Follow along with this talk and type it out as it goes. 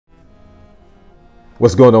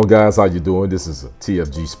What's going on, guys? How you doing? This is a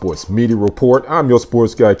TFG Sports Media Report. I'm your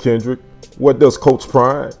sports guy, Kendrick. What does Coach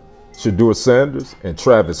Prime, Shedeur Sanders, and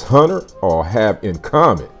Travis Hunter all have in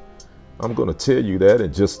common? I'm going to tell you that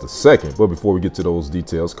in just a second. But before we get to those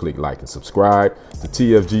details, click like and subscribe to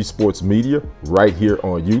TFG Sports Media right here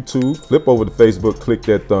on YouTube. Flip over to Facebook, click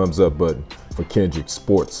that thumbs up button for Kendrick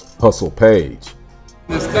Sports Hustle page.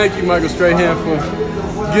 Just thank you, Michael Strahan,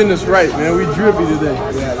 for getting us right, man. We drippy today.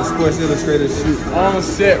 Yeah, the Sports Illustrated shoot. On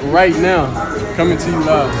set right now, coming to you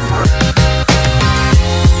live.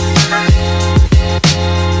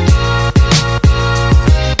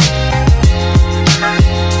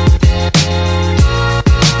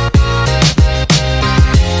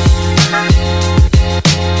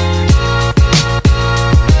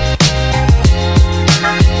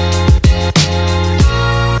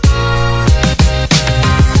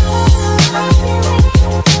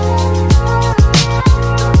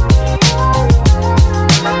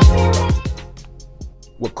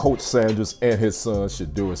 With Coach Sanders and his son,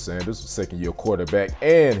 Shedeur Sanders, second-year quarterback,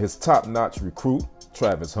 and his top-notch recruit,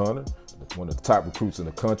 Travis Hunter, one of the top recruits in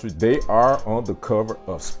the country, they are on the cover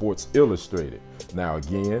of Sports Illustrated. Now,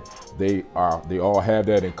 again, they all have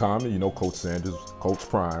that in common. You know, Coach Sanders, Coach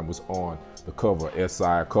Prime was on the cover of SI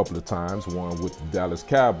a couple of times, one with the Dallas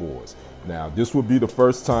Cowboys. Now, this will be the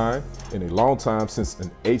first time in a long time since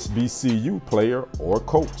an HBCU player or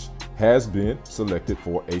coach has been selected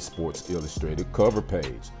for a Sports Illustrated cover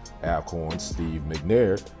page. Alcorn Steve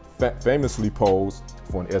McNair famously posed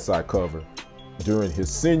for an SI cover during his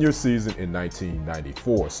senior season in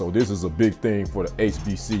 1994. So this is a big thing for the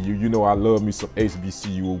HBCU. You know, I love me some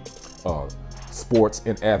HBCU sports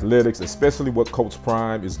and athletics, especially what Coach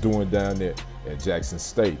Prime is doing down there at Jackson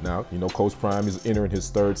State. Now, you know, Coach Prime is entering his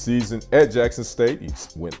third season at Jackson State. He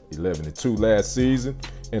went 11-2 last season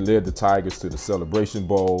and led the Tigers to the Celebration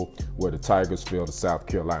Bowl, where the Tigers fell to South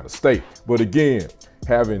Carolina State. But again,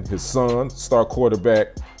 having his son, star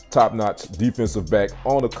quarterback, top-notch defensive back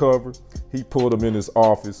on the cover, he pulled him in his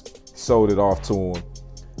office, showed it off to him.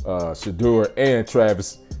 Shedeur and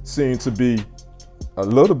Travis seemed to be a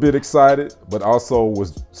little bit excited, but also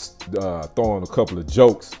was throwing a couple of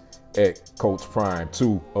jokes at Coach Prime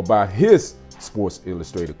too about his Sports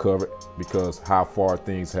Illustrated cover, because how far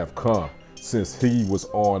things have come since he was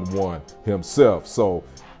on one himself. So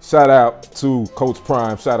shout out to Coach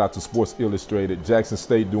Prime, shout out to Sports Illustrated, Jackson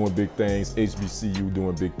State doing big things, HBCU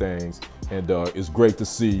doing big things, and it's great to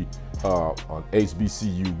see on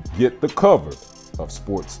HBCU get the cover of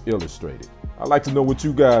Sports Illustrated. I'd like to know what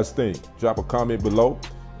you guys think. Drop a comment below,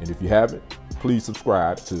 and if you haven't, please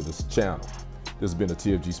subscribe to this channel. This has been a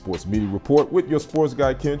TFG Sports Media Report with your sports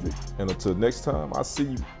guy, Kendrick. And until next time, I'll see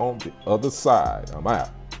you on the other side. I'm out.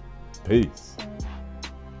 Peace.